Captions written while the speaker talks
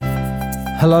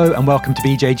Hello and welcome to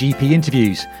BJGP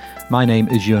Interviews. My name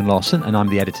is Ewan Lawson and I'm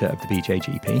the editor of the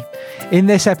BJGP. In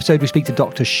this episode, we speak to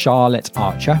Dr. Charlotte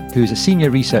Archer, who is a Senior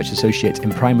Research Associate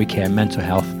in Primary Care Mental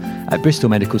Health at Bristol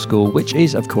Medical School, which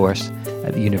is, of course,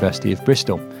 at the University of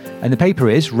Bristol. And the paper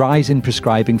is Rise in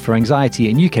Prescribing for Anxiety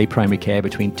in UK Primary Care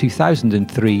between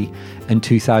 2003 and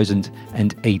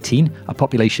 2018, a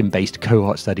population-based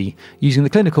cohort study using the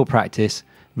clinical practice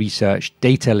research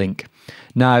data link.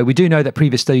 Now, we do know that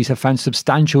previous studies have found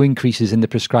substantial increases in the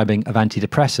prescribing of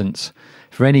antidepressants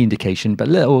for any indication, but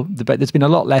there's been a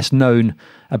lot less known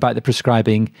about the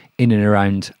prescribing in and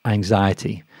around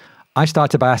anxiety. I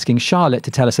started by asking Charlotte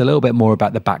to tell us a little bit more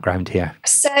about the background here.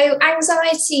 So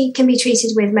anxiety can be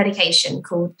treated with medication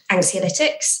called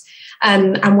anxiolytics,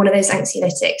 and one of those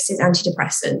anxiolytics is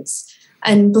antidepressants.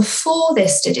 And before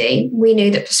this study, we knew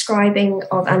that prescribing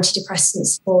of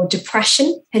antidepressants for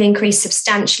depression had increased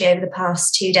substantially over the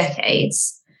past 2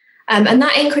 decades. And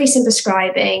that increase in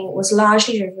prescribing was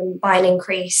largely driven by an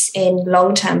increase in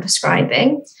long-term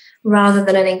prescribing rather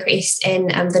than an increase in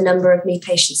the number of new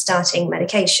patients starting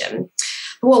medication.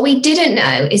 But what we didn't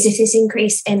know is if this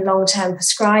increase in long-term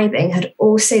prescribing had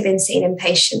also been seen in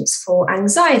patients for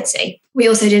anxiety. We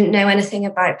also didn't know anything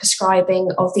about prescribing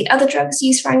of the other drugs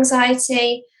used for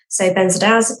anxiety, so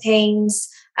benzodiazepines,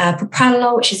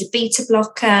 propranolol, which is a beta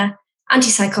blocker,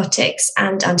 antipsychotics,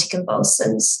 and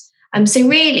anticonvulsants. So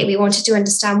really, we wanted to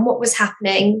understand what was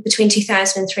happening between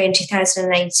 2003 and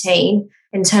 2018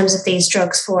 in terms of these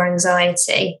drugs for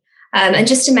anxiety. And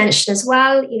just to mention as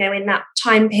well, in that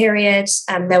time period,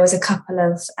 there was a couple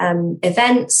of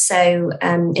events. So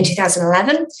in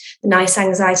 2011, the NICE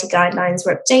anxiety guidelines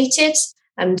were updated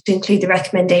to include the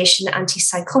recommendation that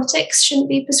antipsychotics shouldn't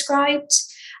be prescribed.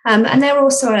 And there were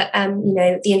also,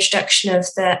 the introduction of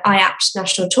the IAPT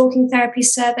National Talking Therapy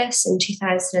Service in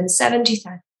 2007,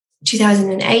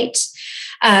 2008,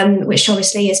 which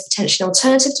obviously is potentially an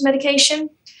alternative to medication.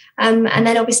 And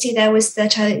then obviously there was the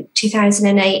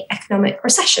 2008 economic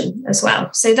recession as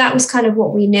well. So that was kind of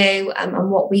what we knew and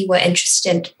what we were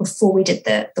interested in before we did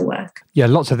the work. Yeah,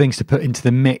 lots of things to put into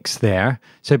the mix there.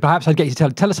 So perhaps I'd get you to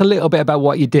tell us a little bit about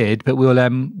what you did, but we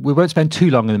won't spend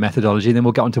too long on the methodology, then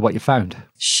we'll get on to what you found.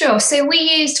 Sure. So we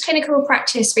used clinical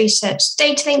practice research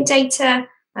data link data,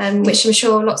 which I'm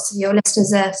sure lots of your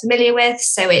listeners are familiar with.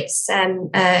 So it's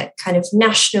a kind of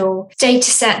national data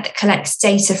set that collects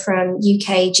data from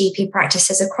UK GP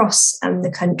practices across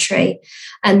the country.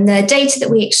 And the data that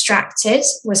we extracted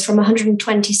was from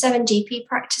 127 GP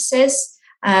practices,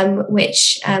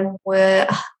 which were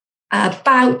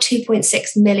about 2.6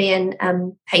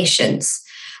 million patients.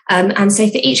 And so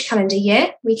for each calendar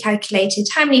year, we calculated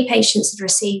how many patients had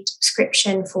received a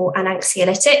prescription for an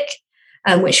anxiolytic,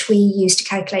 which we used to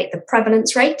calculate the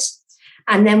prevalence rate.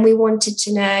 And then we wanted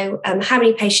to know how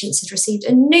many patients had received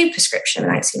a new prescription of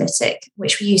an anxiolytic,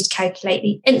 which we used to calculate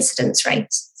the incidence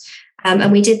rate.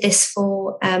 And we did this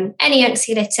for any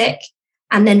anxiolytic,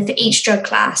 and then for each drug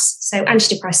class, so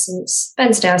antidepressants,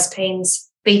 benzodiazepines,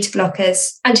 beta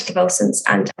blockers, anticonvulsants,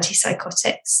 and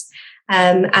antipsychotics.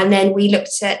 And then we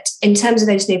looked at, in terms of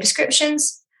those new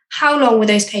prescriptions, how long were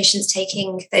those patients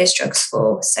taking those drugs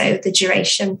for, so the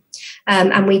duration.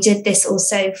 And we did this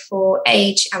also for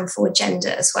age and for gender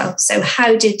as well. So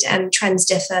how did trends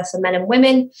differ for men and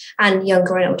women and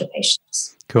younger and older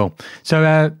patients? Cool.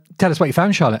 So tell us what you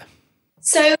found, Charlotte.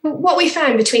 So what we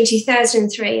found between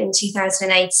 2003 and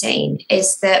 2018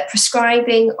 is that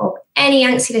prescribing of any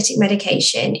anxiolytic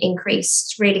medication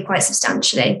increased really quite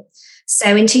substantially.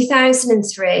 So in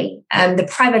 2003, the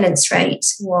prevalence rate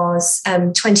was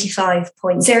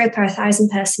 25.0 per 1,000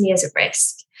 person years at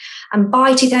risk. And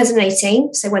by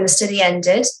 2018, so when the study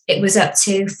ended, it was up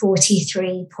to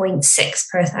 43.6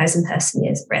 per 1,000 person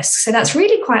years at risk. So that's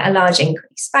really quite a large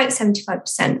increase, about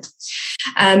 75%.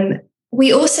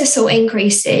 We also saw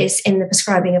increases in the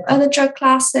prescribing of other drug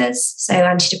classes, so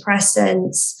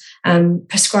antidepressants,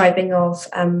 prescribing of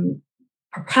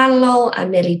propranolol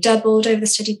nearly doubled over the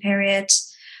study period.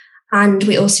 And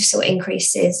we also saw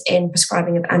increases in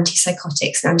prescribing of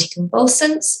antipsychotics and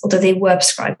anticonvulsants, although they were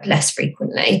prescribed less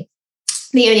frequently.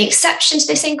 The only exception to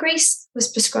this increase was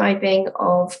prescribing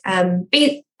of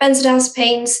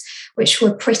benzodiazepines, which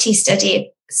were pretty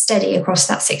steady across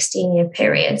that 16-year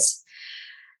period.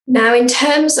 Now, in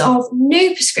terms of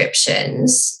new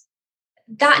prescriptions,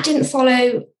 that didn't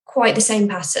follow quite the same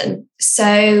pattern.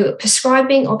 So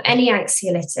prescribing of any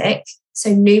anxiolytic, so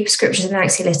new prescriptions of an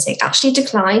anxiolytic, actually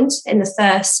declined in the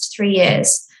first 3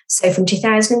 years. So from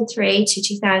 2003 to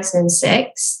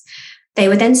 2006, They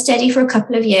were then steady for a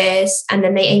couple of years, and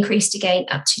then they increased again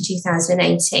up to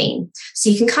 2018. So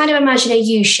you can kind of imagine a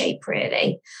U shape,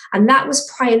 really. And that was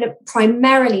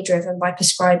primarily driven by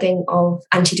prescribing of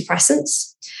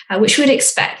antidepressants, which we would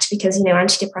expect because,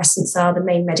 antidepressants are the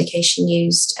main medication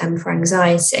used for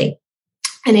anxiety.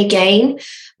 And again,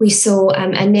 we saw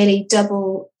a nearly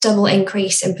double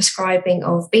increase in prescribing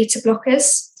of beta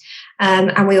blockers.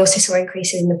 And we also saw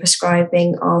increases in the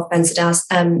prescribing of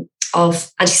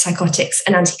of antipsychotics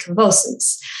and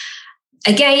anticonvulsants.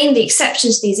 Again, the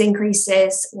exception to these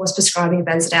increases was prescribing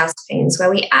benzodiazepines, where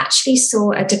we actually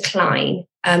saw a decline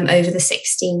over the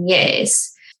 16 years,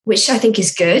 which I think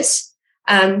is good.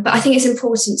 But I think it's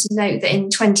important to note that in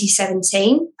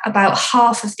 2017, about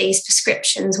half of these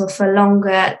prescriptions were for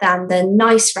longer than the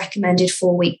NICE recommended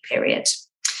 4-week period.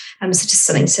 So just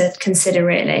something to consider,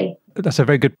 really. That's a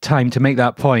very good time to make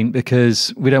that point,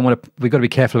 because we've got to be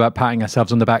careful about patting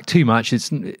ourselves on the back too much. It's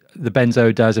the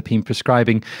benzodiazepine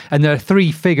prescribing. And there are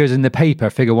 3 figures in the paper,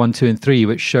 figure 1, 2, and 3,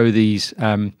 which show these,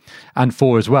 and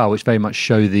 4 as well, which very much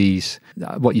show these,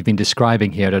 what you've been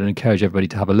describing here. I'd encourage everybody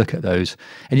to have a look at those.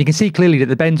 And you can see clearly that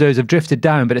the benzos have drifted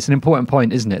down, but it's an important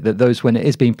point, isn't it? That those, when it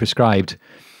is being prescribed,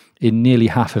 in nearly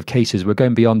half of cases, we're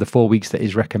going beyond the 4 weeks that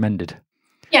is recommended.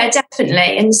 Yeah,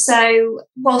 definitely. And so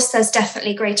whilst there's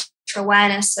definitely greater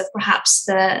awareness of perhaps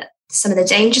some of the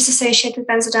dangers associated with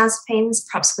benzodiazepines,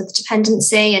 perhaps with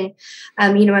dependency and,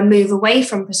 a move away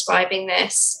from prescribing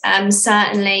this,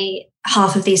 certainly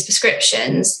half of these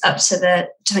prescriptions up to the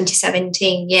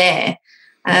 2017 year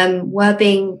were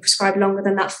being prescribed longer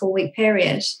than that 4-week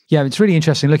period. Yeah, it's really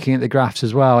interesting looking at the graphs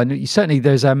as well. And certainly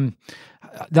there's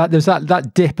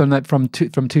that dip on that from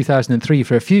 2003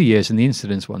 for a few years in the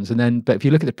incidence ones, but if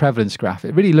you look at the prevalence graph,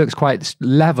 it really looks quite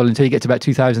level until you get to about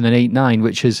 2008-9,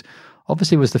 which is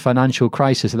obviously was the financial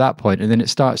crisis at that point, and then it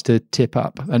starts to tip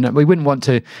up. And we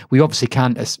obviously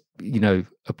can't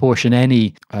apportion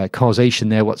any causation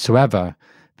there whatsoever.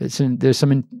 But there's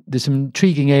some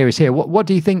intriguing areas here. What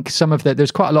do you think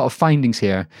there's quite a lot of findings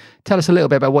here. Tell us a little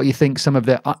bit about what you think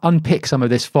unpick some of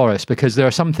this for us, because there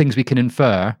are some things we can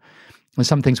infer and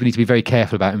some things we need to be very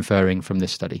careful about inferring from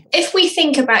this study. If we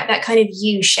think about that kind of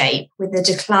U shape with the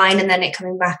decline and then it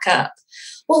coming back up,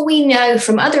 what we know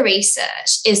from other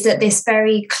research is that this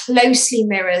very closely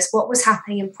mirrors what was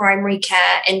happening in primary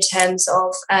care in terms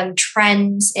of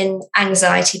trends in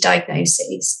anxiety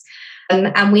diagnoses.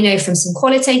 And we know from some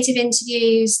qualitative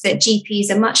interviews that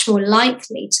GPs are much more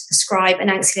likely to prescribe an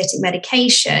anxiolytic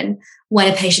medication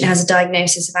when a patient has a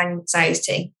diagnosis of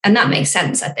anxiety. And that makes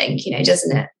sense, I think,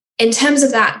 doesn't it? In terms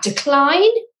of that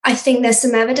decline, I think there's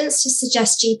some evidence to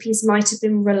suggest GPs might have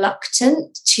been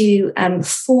reluctant to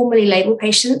formally label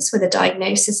patients with a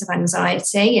diagnosis of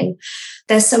anxiety. And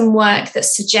there's some work that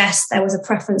suggests there was a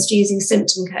preference to using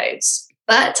symptom codes.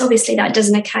 But obviously that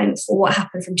doesn't account for what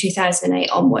happened from 2008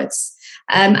 onwards.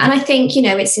 And I think,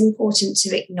 it's important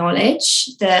to acknowledge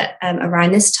that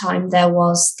around this time there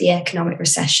was the economic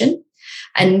recession.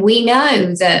 And we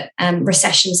know that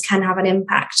recessions can have an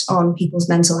impact on people's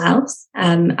mental health.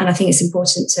 And I think it's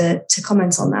important to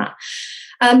comment on that.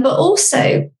 But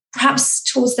also, perhaps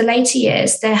towards the later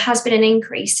years, there has been an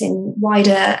increase in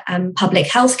wider public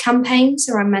health campaigns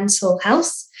around mental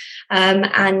health.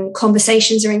 And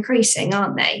conversations are increasing,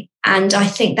 aren't they? And I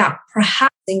think that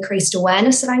perhaps increased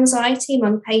awareness of anxiety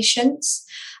among patients.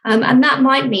 And that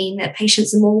might mean that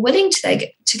patients are more willing to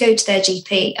go to their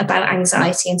GP about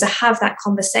anxiety and to have that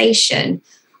conversation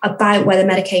about whether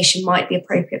medication might be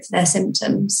appropriate for their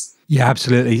symptoms. Yeah,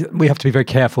 absolutely. We have to be very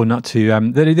careful not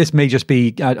to, this may just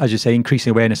be, as you say,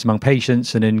 increasing awareness among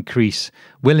patients and increase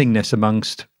willingness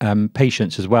amongst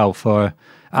patients as well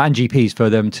and GPs for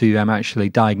them to actually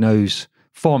diagnose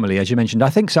formally, as you mentioned. I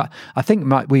think so.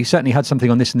 We certainly had something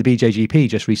on this in the BJGP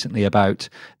just recently about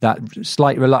that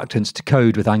slight reluctance to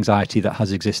code with anxiety that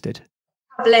has existed.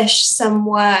 Published some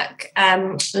work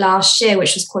last year,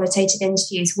 which was qualitative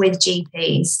interviews with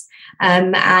GPs.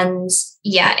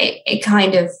 It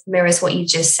kind of mirrors what you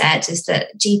just said, is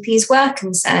that GPs were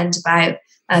concerned about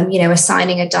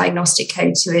assigning a diagnostic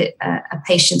code to a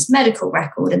patient's medical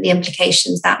record and the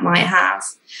implications that might have.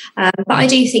 But I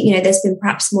do think, there's been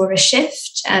perhaps more of a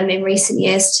shift in recent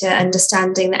years to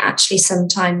understanding that actually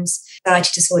sometimes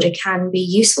anxiety disorder can be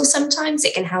useful sometimes.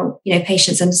 It can help,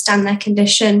 patients understand their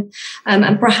condition.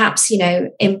 And perhaps,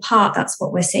 in part, that's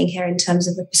what we're seeing here in terms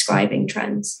of the prescribing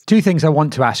trends. 2 things I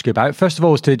want to ask you about. First of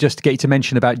all, is to just get you to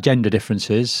mention about gender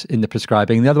differences in the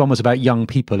prescribing. The other one was about young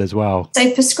people as well.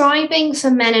 So prescribing for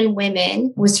men and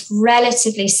women was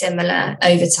relatively similar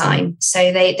over time.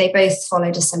 So they both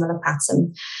followed a similar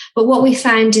pattern. But what we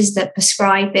found is that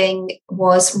prescribing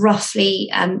was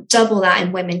roughly double that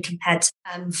in women compared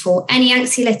to, for any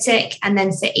anxiolytic and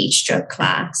then for each drug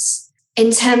class.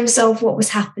 In terms of what was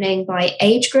happening by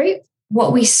age group,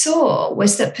 what we saw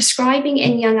was that prescribing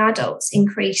in young adults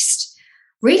increased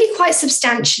really quite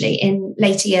substantially in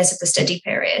later years of the study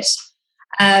period.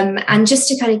 And just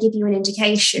to kind of give you an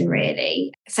indication,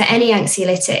 really, for any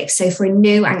anxiolytic, so for a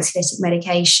new anxiolytic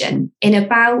medication, in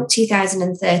about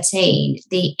 2013,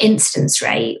 the incidence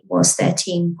rate was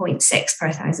 13.6 per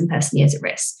 1,000 person years at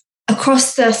risk.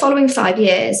 Across the following 5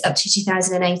 years, up to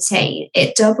 2018,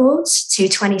 it doubled to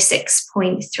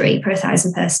 26.3 per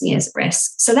 1,000 person years at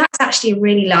risk. So that's actually a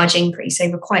really large increase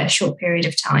over quite a short period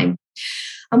of time.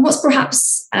 And what's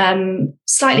perhaps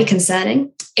slightly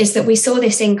concerning is that we saw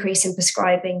this increase in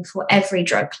prescribing for every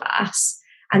drug class,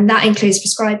 and that includes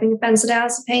prescribing of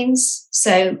benzodiazepines.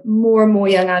 So more and more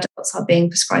young adults are being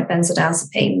prescribed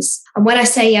benzodiazepines. And when I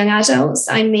say young adults,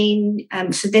 I mean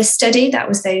for this study, that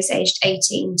was those aged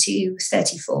 18 to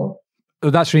 34. Oh,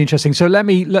 that's really interesting. So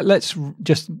let's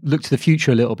just look to the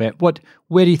future a little bit.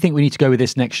 Where do you think we need to go with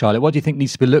this next, Charlotte? What do you think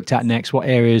needs to be looked at next? What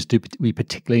areas do we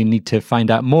particularly need to find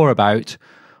out more about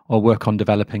or work on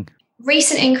developing?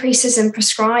 Recent increases in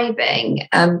prescribing,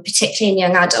 particularly in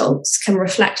young adults, can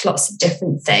reflect lots of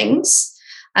different things.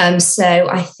 So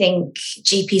I think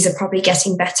GPs are probably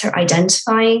getting better at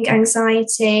identifying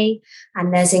anxiety,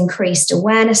 and there's increased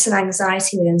awareness of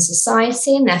anxiety within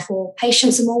society, and therefore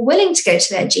patients are more willing to go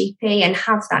to their GP and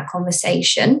have that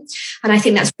conversation. And I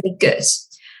think that's really good.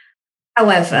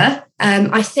 However,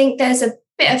 I think there's a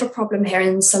bit of a problem here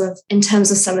in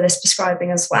terms of some of this prescribing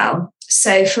as well.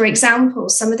 So, for example,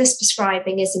 some of this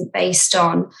prescribing isn't based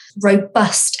on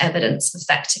robust evidence of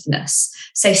effectiveness.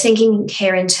 So thinking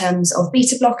here in terms of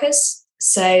beta blockers.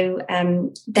 So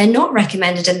they're not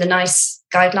recommended in the NICE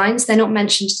guidelines. They're not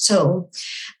mentioned at all.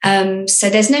 So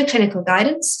there's no clinical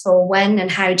guidance for when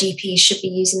and how GPs should be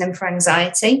using them for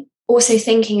anxiety. Also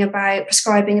thinking about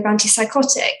prescribing of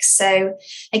antipsychotics. So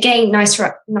again, NICE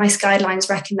guidelines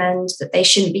recommend that they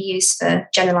shouldn't be used for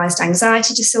generalized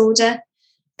anxiety disorder.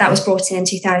 That was brought in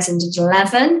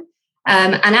 2011.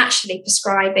 And actually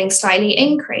prescribing slightly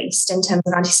increased in terms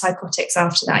of antipsychotics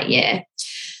after that year.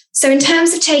 So in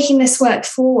terms of taking this work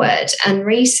forward and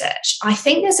research, I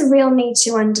think there's a real need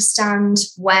to understand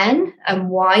when and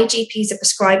why GPs are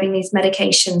prescribing these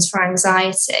medications for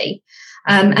anxiety.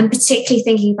 And particularly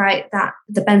thinking about that,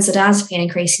 the benzodiazepine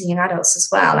increase in young adults as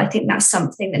well. I think that's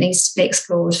something that needs to be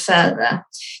explored further.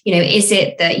 Is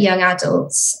it that young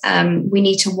adults, we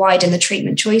need to widen the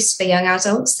treatment choice for young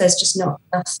adults? There's just not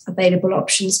enough available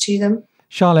options to them.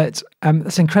 Charlotte,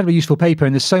 that's an incredibly useful paper,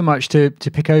 and there's so much to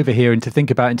pick over here and to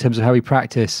think about in terms of how we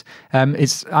practice.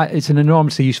 It's an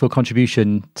enormously useful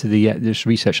contribution to this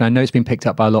research, and I know it's been picked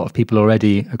up by a lot of people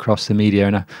already across the media,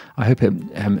 and I hope it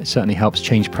certainly helps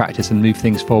change practice and move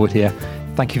things forward here.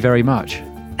 Thank you very much.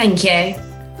 Thank you.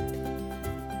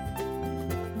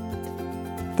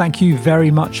 Thank you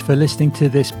very much for listening to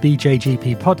this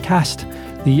BJGP podcast.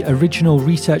 The original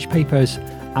research papers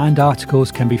and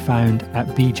articles can be found at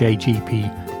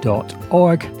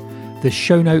bjgp.org. The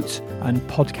show notes and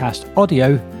podcast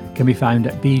audio can be found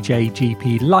at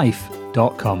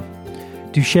bjgplife.com.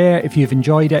 Do share if you've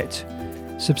enjoyed it.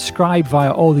 Subscribe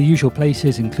via all the usual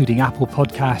places, including Apple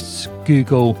Podcasts,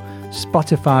 Google,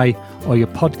 Spotify, or your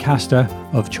podcaster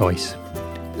of choice.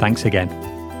 Thanks again.